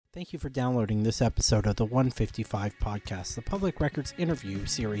Thank you for downloading this episode of the 155 Podcast, the public records interview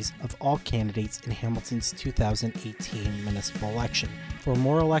series of all candidates in Hamilton's 2018 municipal election. For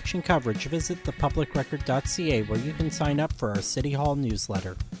more election coverage, visit thepublicrecord.ca where you can sign up for our City Hall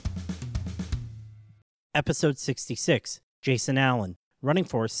newsletter. Episode 66, Jason Allen, running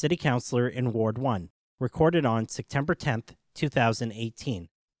for City Councillor in Ward 1, recorded on September 10th, 2018.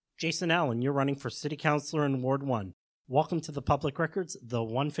 Jason Allen, you're running for City Councillor in Ward 1. Welcome to the Public Records, the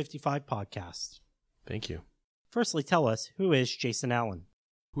 155 Podcast. Thank you. Firstly, tell us, who is Jason Allen?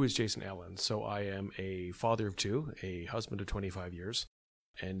 Who is Jason Allen? So I am a father of two, a husband of 25 years,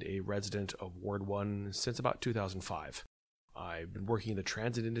 and a resident of Ward 1 since about 2005. I've been working in the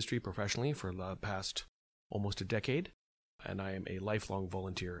transit industry professionally for the past almost a decade, and I am a lifelong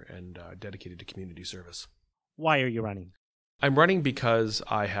volunteer and dedicated to community service. Why are you running? I'm running because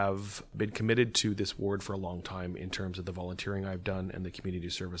I have been committed to this ward for a long time in terms of the volunteering I've done and the community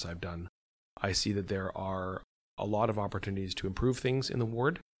service I've done. I see that there are a lot of opportunities to improve things in the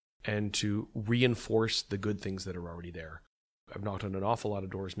ward and to reinforce the good things that are already there. I've knocked on an awful lot of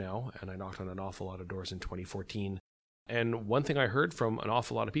doors now, and I knocked on an awful lot of doors in 2014. And one thing I heard from an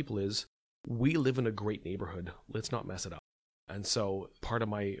awful lot of people is, we live in a great neighborhood. Let's not mess it up. And so part of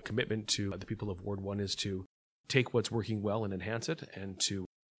my commitment to the people of Ward 1 is to take what's working well and enhance it, and to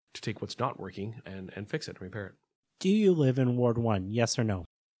take what's not working and fix it and repair it. Do you live in Ward 1, yes or no?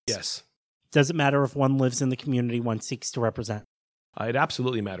 Yes. Does it matter if one lives in the community one seeks to represent? It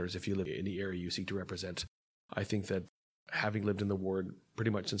absolutely matters if you live in the area you seek to represent. I think that having lived in the ward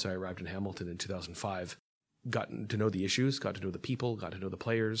pretty much since I arrived in Hamilton in 2005, gotten to know the issues, got to know the people, got to know the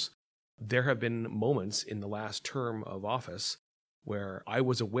players. There have been moments in the last term of office where I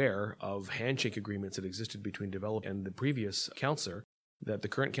was aware of handshake agreements that existed between developer and the previous councillor that the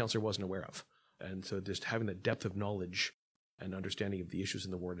current councillor wasn't aware of. And so just having the depth of knowledge and understanding of the issues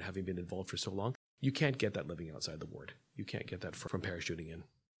in the ward and having been involved for so long, you can't get that living outside the ward. You can't get that from parachuting in.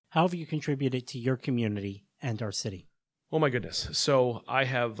 How have you contributed to your community and our city? Oh my goodness. So I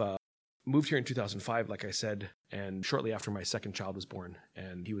have moved here in 2005, like I said, and shortly after my second child was born,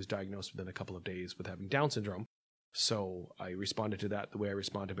 and he was diagnosed within a couple of days with having Down syndrome. So I responded to that the way I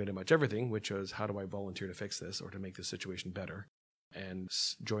respond to pretty much everything, which was, how do I volunteer to fix this or to make this situation better? And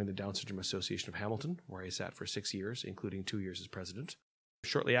joined the Down Syndrome Association of Hamilton, where I sat for 6 years, including 2 years as president.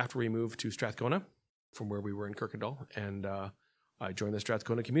 Shortly after, we moved to Strathcona from where we were in Kirkendall, and I joined the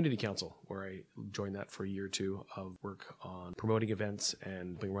Strathcona Community Council, where I joined that for a year or two of work on promoting events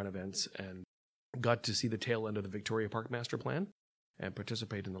and helping run events, and got to see the tail end of the Victoria Park Master Plan and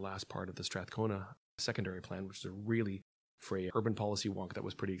participate in the last part of the Strathcona secondary plan, which is a really, for a urban policy wonk, that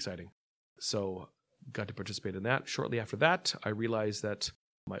was pretty exciting. So got to participate in that. Shortly after that, I realized that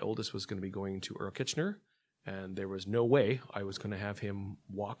my oldest was going to be going to Earl Kitchener, and there was no way I was going to have him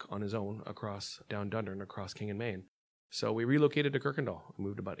walk on his own across down Dundurn, across King and Main. So we relocated to Kirkendall,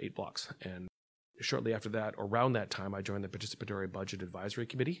 moved about 8 blocks. And shortly after that, around that time, I joined the Participatory Budget Advisory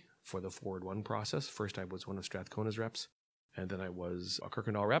Committee for the Ward 1 process. First, I was one of Strathcona's reps, and then I was a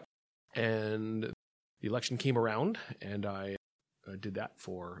Kirkendall rep. And the election came around, and I did that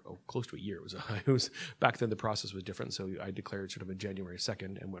for close to a year. It was back then the process was different, so I declared sort of on January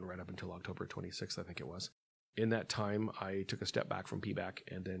 2nd and went right up until October 26th, I think it was. In that time, I took a step back from PBAC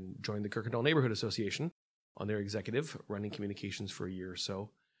and then joined the Kirkendall Neighborhood Association on their executive, running communications for a year or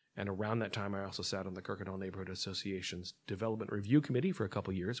so. And around that time, I also sat on the Kirkendall Neighborhood Association's Development Review Committee for a couple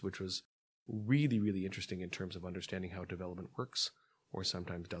of years, which was really, really interesting in terms of understanding how development works, or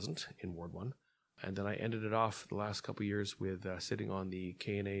sometimes doesn't, in Ward 1. And then I ended it off the last couple of years with sitting on the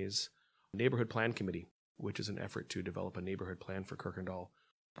K&A's Neighborhood Plan Committee, which is an effort to develop a neighborhood plan for Kirkendall.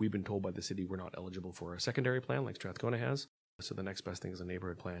 We've been told by the city we're not eligible for a secondary plan like Strathcona has, so the next best thing is a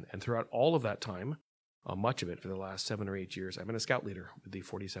neighborhood plan. And throughout all of that time, much of it for the last 7 or 8 years, I've been a scout leader with the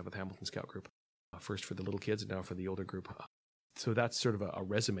 47th Hamilton Scout Group, first for the little kids and now for the older group. So that's sort of a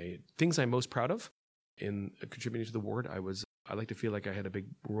resume. Things I'm most proud of in contributing to the ward, I like to feel like I had a big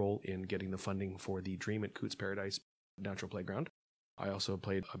role in getting the funding for the Dream at Coots Paradise Natural Playground. I also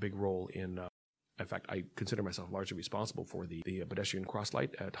played a big role in fact, I consider myself largely responsible for the pedestrian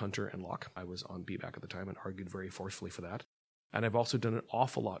crosslight at Hunter and Locke. I was on PBAC at the time and argued very forcefully for that. And I've also done an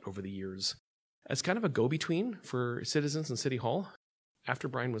awful lot over the years as kind of a go-between for citizens and City Hall. After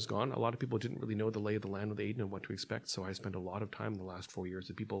Brian was gone, a lot of people didn't really know the lay of the land with Aiden and what to expect, so I spent a lot of time in the last 4 years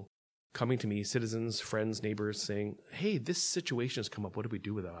with people coming to me, citizens, friends, neighbors, saying, hey, this situation has come up, what do we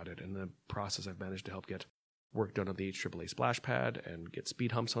do about it? And in the process, I've managed to help get work done on the HAAA splash pad and get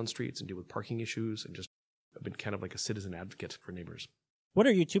speed humps on streets and deal with parking issues, and just I've been kind of like a citizen advocate for neighbors. What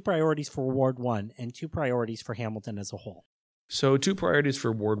are your 2 priorities for Ward 1 and 2 priorities for Hamilton as a whole? So 2 priorities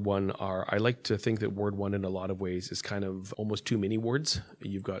for Ward 1 are, I like to think that Ward 1 in a lot of ways is kind of almost 2 mini wards.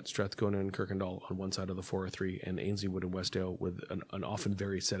 You've got Strathcona and Kirkendall on one side of the 403 and Ainsleewood and Westdale with an often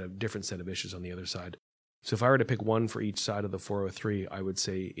very different set of issues on the other side. So if I were to pick one for each side of the 403, I would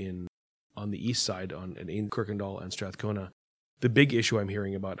say on the east side, on Kirkendall and Strathcona, the big issue I'm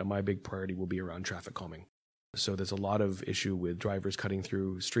hearing about and my big priority will be around traffic calming. So there's a lot of issue with drivers cutting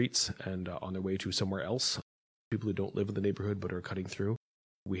through streets and on their way to somewhere else. People who don't live in the neighborhood but are cutting through.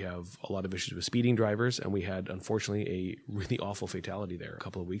 We have a lot of issues with speeding drivers, and we had, unfortunately, a really awful fatality there a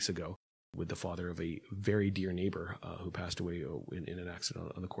couple of weeks ago with the father of a very dear neighbor who passed away in an accident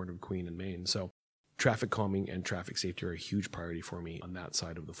on the corner of Queen and Main. So traffic calming and traffic safety are a huge priority for me on that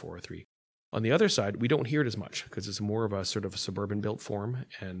side of the 403. On the other side, we don't hear it as much because it's more of a sort of a suburban built form,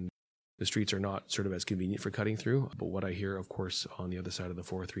 and the streets are not sort of as convenient for cutting through. But what I hear, of course, on the other side of the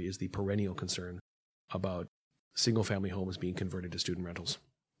 403 is the perennial concern about single-family homes being converted to student rentals.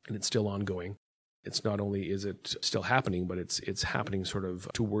 And it's still ongoing. It's not only is it still happening, but it's happening sort of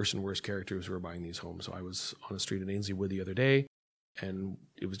to worse and worse characters who are buying these homes. So I was on a street in Ainsleewood the other day, and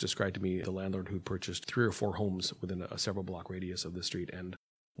it was described to me the landlord who purchased 3 or 4 homes within a several block radius of the street, and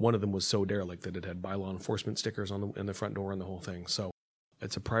one of them was so derelict that it had bylaw enforcement stickers in the front door and the whole thing. So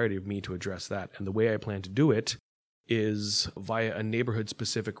it's a priority of me to address that. And the way I plan to do it is via a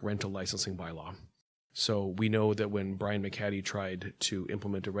neighborhood-specific rental licensing bylaw. So we know that when Brian McCaddy tried to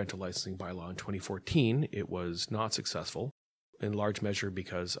implement a rental licensing bylaw in 2014, it was not successful, in large measure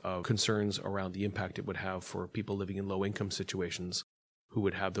because of concerns around the impact it would have for people living in low-income situations who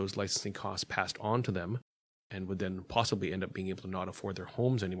would have those licensing costs passed on to them and would then possibly end up being able to not afford their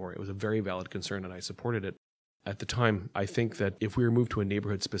homes anymore. It was a very valid concern, and I supported it at the time. I think that if we were moved to a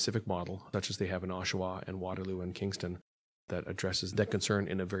neighborhood-specific model, such as they have in Oshawa and Waterloo and Kingston, that addresses that concern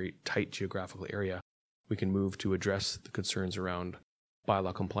in a very tight geographical area, we can move to address the concerns around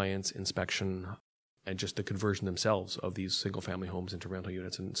bylaw compliance, inspection, and just the conversion themselves of these single-family homes into rental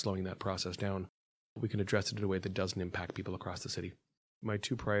units and slowing that process down. We can address it in a way that doesn't impact people across the city. My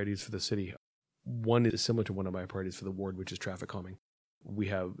 2 priorities for the city, one is similar to one of my priorities for the ward, which is traffic calming. We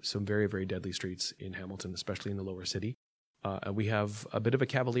have some very, very deadly streets in Hamilton, especially in the lower city. And we have a bit of a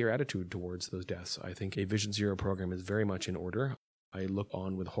cavalier attitude towards those deaths. I think a Vision Zero program is very much in order. I look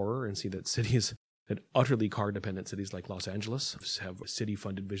on with horror and see that cities that utterly car-dependent cities like Los Angeles have a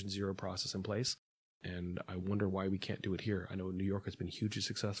city-funded Vision Zero process in place, and I wonder why we can't do it here. I know New York has been hugely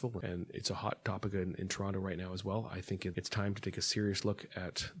successful, and it's a hot topic in Toronto right now as well. I think it's time to take a serious look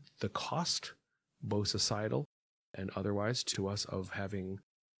at the cost, both societal and otherwise, to us of having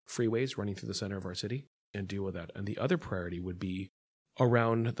freeways running through the center of our city and deal with that. And the other priority would be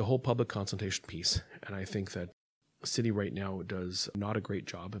around the whole public consultation piece, and I think that the city right now does not a great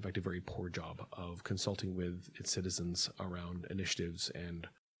job, in fact, a very poor job of consulting with its citizens around initiatives and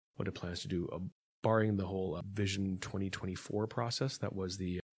what it plans to do, barring the whole Vision 2024 process. That was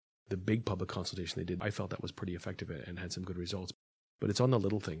the big public consultation they did. I felt that was pretty effective and had some good results. But it's on the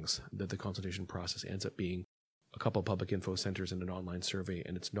little things that the consultation process ends up being a couple of public info centers and an online survey,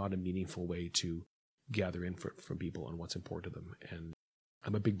 and it's not a meaningful way to gather input from people on what's important to them. And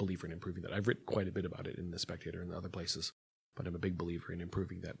I'm a big believer in improving that. I've written quite a bit about it in The Spectator and other places, but I'm a big believer in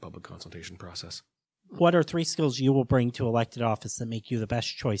improving that public consultation process. What are 3 skills you will bring to elected office that make you the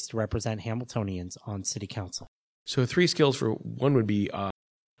best choice to represent Hamiltonians on City Council? So 3 skills for one would be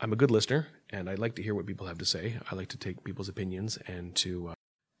I'm a good listener, and I like to hear what people have to say. I like to take people's opinions and to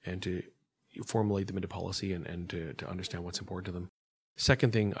formulate them into policy and to understand what's important to them.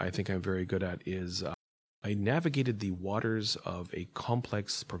 Second thing I think I'm very good at is I navigated the waters of a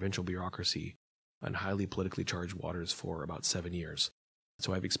complex provincial bureaucracy and highly politically charged waters for about 7 years.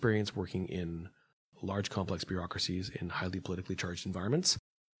 So I have experience working in large complex bureaucracies in highly politically charged environments,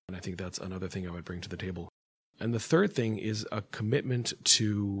 and I think that's another thing I would bring to the table. And the third thing is a commitment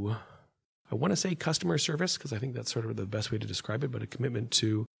to, I want to say customer service, because I think that's sort of the best way to describe it, but a commitment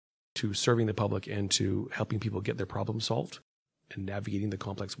to serving the public and to helping people get their problems solved and navigating the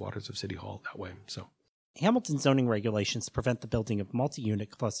complex waters of City Hall that way. So Hamilton zoning regulations prevent the building of multi-unit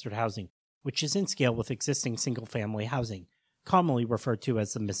clustered housing, which is in scale with existing single-family housing, commonly referred to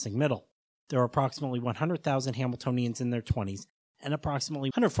as the missing middle. There are approximately 100,000 Hamiltonians in their 20s and approximately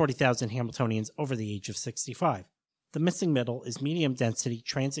 140,000 Hamiltonians over the age of 65. The missing middle is medium-density,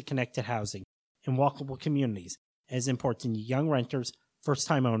 transit-connected housing in walkable communities and is important to young renters,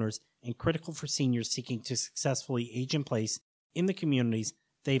 first-time owners, and critical for seniors seeking to successfully age in place in the communities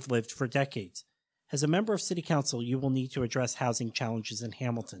they've lived for decades. As a member of City Council, you will need to address housing challenges in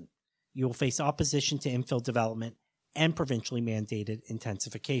Hamilton. You will face opposition to infill development and provincially mandated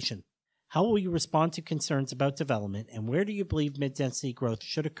intensification. How will you respond to concerns about development, and where do you believe mid-density growth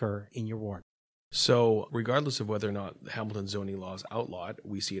should occur in your ward? So regardless of whether or not Hamilton zoning laws outlaw it,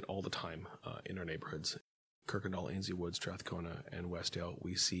 we see it all the time in our neighborhoods. Kirkendall, Ainslie Woods, Strathcona, and Westdale,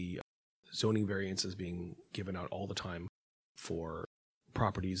 we see zoning variances being given out all the time for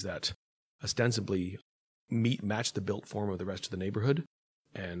properties that ostensibly match the built form of the rest of the neighborhood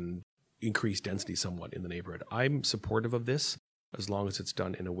and increase density somewhat in the neighborhood. I'm supportive of this as long as it's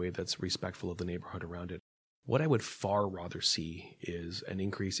done in a way that's respectful of the neighborhood around it. What I would far rather see is an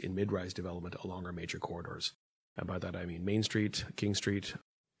increase in mid-rise development along our major corridors. And by that I mean Main Street, King Street,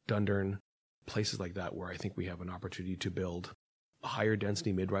 Dundurn, places like that where I think we have an opportunity to build a higher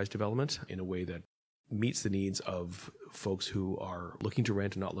density mid-rise development in a way that meets the needs of folks who are looking to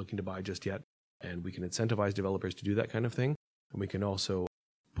rent and not looking to buy just yet. And we can incentivize developers to do that kind of thing. And we can also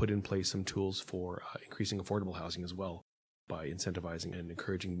put in place some tools for increasing affordable housing as well by incentivizing and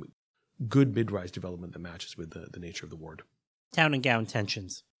encouraging good mid-rise development that matches with the nature of the ward. Town and gown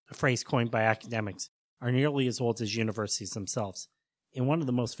tensions, a phrase coined by academics, are nearly as old as universities themselves. In one of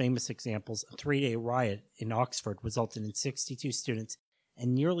the most famous examples, a 3-day riot in Oxford resulted in 62 students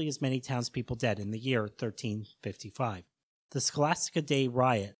and nearly as many townspeople dead in the year 1355. The Scholastica Day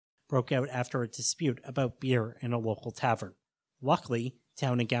riot broke out after a dispute about beer in a local tavern. Luckily,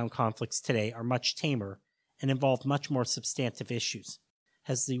 town and gown conflicts today are much tamer and involve much more substantive issues.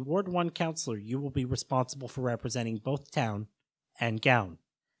 As the Ward 1 councillor, you will be responsible for representing both town and gown.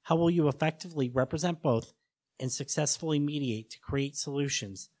 How will you effectively represent both and successfully mediate to create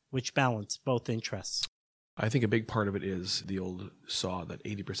solutions which balance both interests? I think a big part of it is the old saw that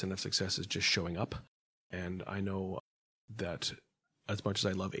 80% of success is just showing up. And I know that as much as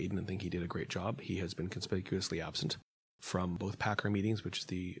I love Aidan and think he did a great job, he has been conspicuously absent from both PACR meetings, which is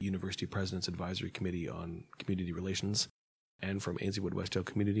the University President's Advisory Committee on Community Relations, and from Ainslie Wood Westdale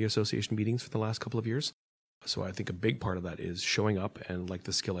Community Association meetings for the last couple of years. So I think a big part of that is showing up and, like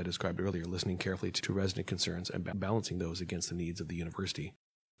the skill I described earlier, listening carefully to resident concerns and balancing those against the needs of the university.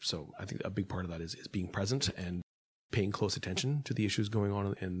 So I think a big part of that is being present and paying close attention to the issues going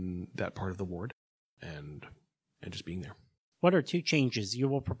on in that part of the ward and just being there. What are 2 changes you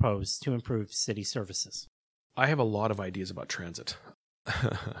will propose to improve city services? I have a lot of ideas about transit.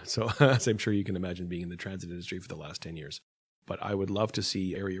 So as I'm sure you can imagine, being in the transit industry for the last 10 years. But I would love to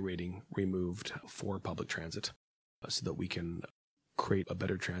see area rating removed for public transit so that we can create a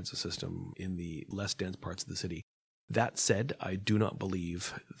better transit system in the less dense parts of the city. That said, I do not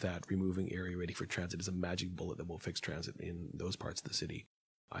believe that removing area rating for transit is a magic bullet that will fix transit in those parts of the city.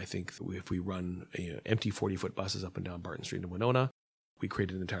 I think that if we run empty 40-foot buses up and down Barton Street in Winona, we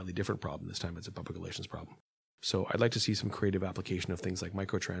create an entirely different problem. This time it's a public relations problem. So I'd like to see some creative application of things like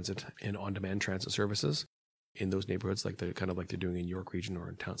microtransit and on-demand transit services in those neighborhoods, like they're doing in York Region or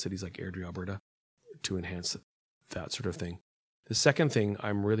in town cities like Airdrie, Alberta, to enhance that sort of thing. The second thing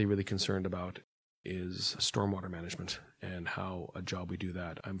I'm really, really concerned about is stormwater management and how a job we do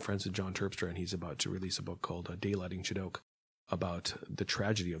that. I'm friends with John Terpstra, and he's about to release a book called Daylighting Chinook about the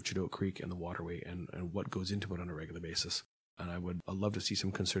tragedy of Chinook Creek and the waterway and what goes into it on a regular basis. And I'd love to see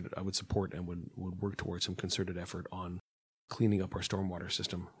some concerted, I would support and would work towards some concerted effort on cleaning up our stormwater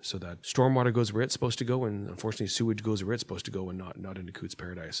system so that stormwater goes where it's supposed to go, and unfortunately sewage goes where it's supposed to go and not into Coots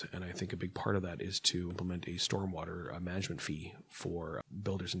Paradise. And I think a big part of that is to implement a stormwater management fee for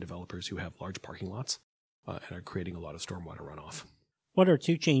builders and developers who have large parking lots and are creating a lot of stormwater runoff. What are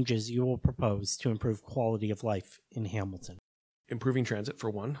 2 changes you will propose to improve quality of life in Hamilton? Improving transit, for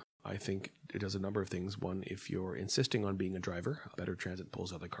one. I think it does a number of things. One, if you're insisting on being a driver, better transit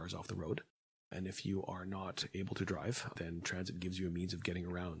pulls other cars off the road. And if you are not able to drive, then transit gives you a means of getting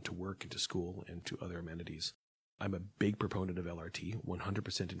around to work and to school and to other amenities. I'm a big proponent of LRT,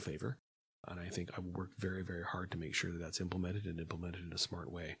 100% in favor. And I think I would work very, very hard to make sure that that's implemented and implemented in a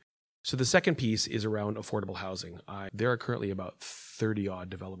smart way. So the second piece is around affordable housing. There are currently about 30-odd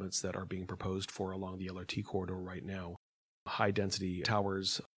developments that are being proposed for along the LRT corridor right now. High-density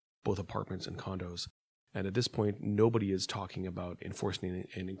towers, both apartments and condos. And at this point, nobody is talking about enforcing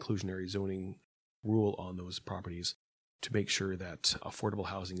an inclusionary zoning rule on those properties to make sure that affordable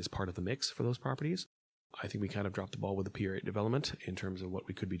housing is part of the mix for those properties. I think we kind of dropped the ball with the Pier 8 development in terms of what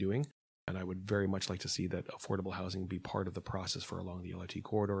we could be doing. And I would very much like to see that affordable housing be part of the process for along the LRT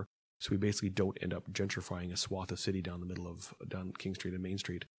corridor. So we basically don't end up gentrifying a swath of city down King Street and Main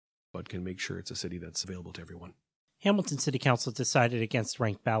Street, but can make sure it's a city that's available to everyone. Hamilton City Council decided against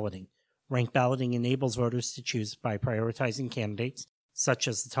ranked balloting. Ranked balloting enables voters to choose by prioritizing candidates, such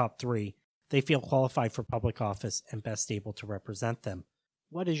as the top 3, they feel qualified for public office and best able to represent them.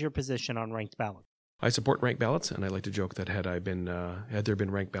 What is your position on ranked ballot? I support ranked ballots, and I like to joke that had there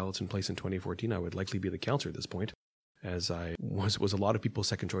been ranked ballots in place in 2014, I would likely be the councillor at this point, as I was a lot of people's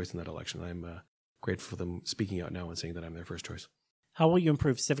second choice in that election. I'm grateful for them speaking out now and saying that I'm their first choice. How will you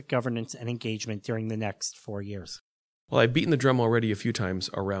improve civic governance and engagement during the next 4 years? Well, I've beaten the drum already a few times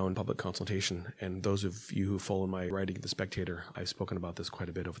around public consultation, and those of you who follow my writing in The Spectator, I've spoken about this quite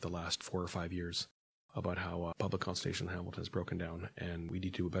a bit over the last 4 or 5 years, about how public consultation in Hamilton has broken down, and we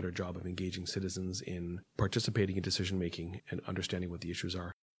need to do a better job of engaging citizens in participating in decision-making and understanding what the issues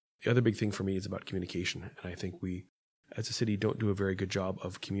are. The other big thing for me is about communication, and I think we, as a city, don't do a very good job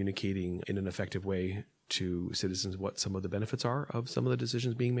of communicating in an effective way to citizens what some of the benefits are of some of the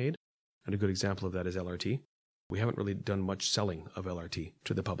decisions being made, and a good example of that is LRT. We haven't really done much selling of LRT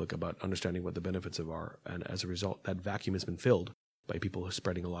to the public about understanding what the benefits of are, and as a result, that vacuum has been filled by people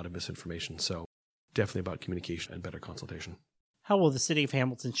spreading a lot of misinformation. So definitely about communication and better consultation. How will the City of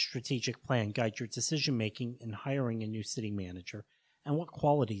Hamilton's strategic plan guide your decision-making in hiring a new city manager, and what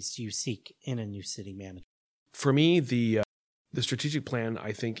qualities do you seek in a new city manager? For me, the strategic plan,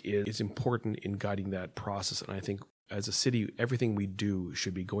 I think, is important in guiding that process, and I think as a city, everything we do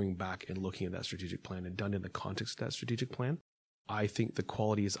should be going back and looking at that strategic plan and done in the context of that strategic plan. I think the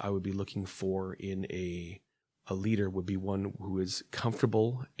qualities I would be looking for in a leader would be one who is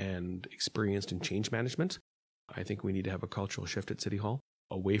comfortable and experienced in change management. I think we need to have a cultural shift at City Hall,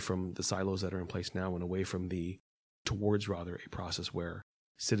 away from the silos that are in place now and away from towards a process where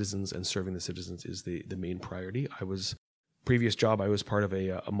citizens and serving the citizens is the main priority. Previous job, I was part of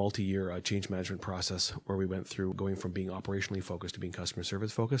a multi-year change management process where we went through going from being operationally focused to being customer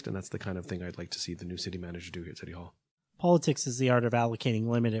service focused, and that's the kind of thing I'd like to see the new city manager do here at City Hall. Politics is the art of allocating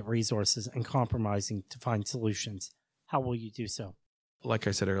limited resources and compromising to find solutions. How will you do so? Like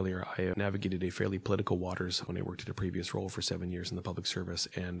I said earlier, I navigated a fairly political waters when I worked at a previous role for 7 years in the public service,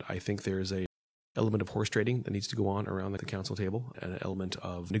 and I think there's a element of horse trading that needs to go on around the council table, and an element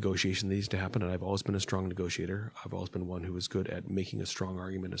of negotiation that needs to happen. And I've always been a strong negotiator. I've always been one who is good at making a strong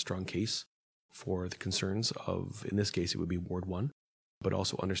argument, a strong case for the concerns of, in this case, it would be Ward 1, but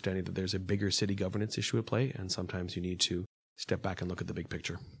also understanding that there's a bigger city governance issue at play, and sometimes you need to step back and look at the big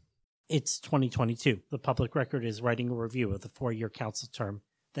picture. It's 2022. The Public Record is writing a review of the 4-year council term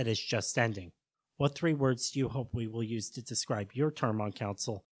that is just ending. What 3 words do you hope we will use to describe your term on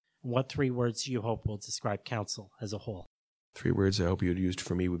council? And what 3 words do you hope will describe council as a whole? 3 words I hope you would use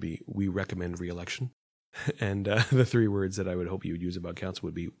for me would be, we recommend re-election. And the 3 words that I would hope you would use about council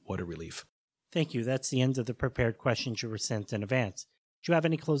would be, what a relief. Thank you. That's the end of the prepared questions you were sent in advance. Do you have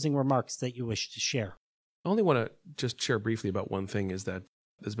any closing remarks that you wish to share? I only want to just share briefly about one thing, is that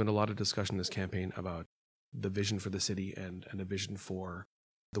there's been a lot of discussion in this campaign about the vision for the city and a vision for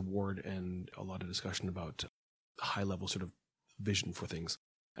the ward, and a lot of discussion about high-level sort of vision for things.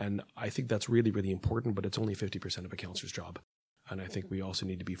 And I think that's really, really important, but it's only 50% of a councillor's job. And I think we also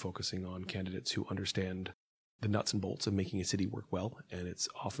need to be focusing on candidates who understand the nuts and bolts of making a city work well. And it's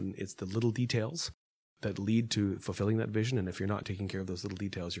the little details that lead to fulfilling that vision. And if you're not taking care of those little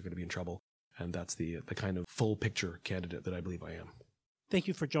details, you're going to be in trouble. And that's the kind of full picture candidate that I believe I am. Thank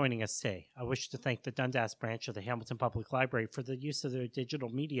you for joining us today. I wish to thank the Dundas branch of the Hamilton Public Library for the use of their digital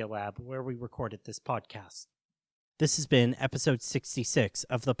media lab where we recorded this podcast. This has been episode 66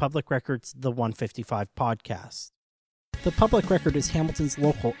 of the Public Record's The 155 podcast. The Public Record is Hamilton's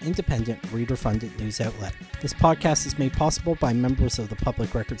local, independent, reader-funded news outlet. This podcast is made possible by members of the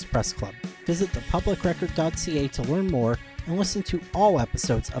Public Records Press Club. Visit thepublicrecord.ca to learn more and listen to all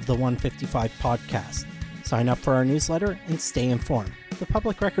episodes of the 155 podcast. Sign up for our newsletter and stay informed. The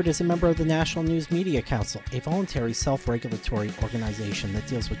Public Record is a member of the National News Media Council, a voluntary self-regulatory organization that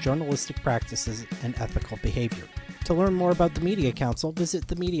deals with journalistic practices and ethical behavior. To learn more about the Media Council, visit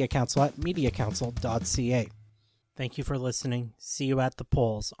the Media Council at mediacouncil.ca. Thank you for listening. See you at the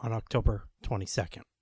polls on October 22nd.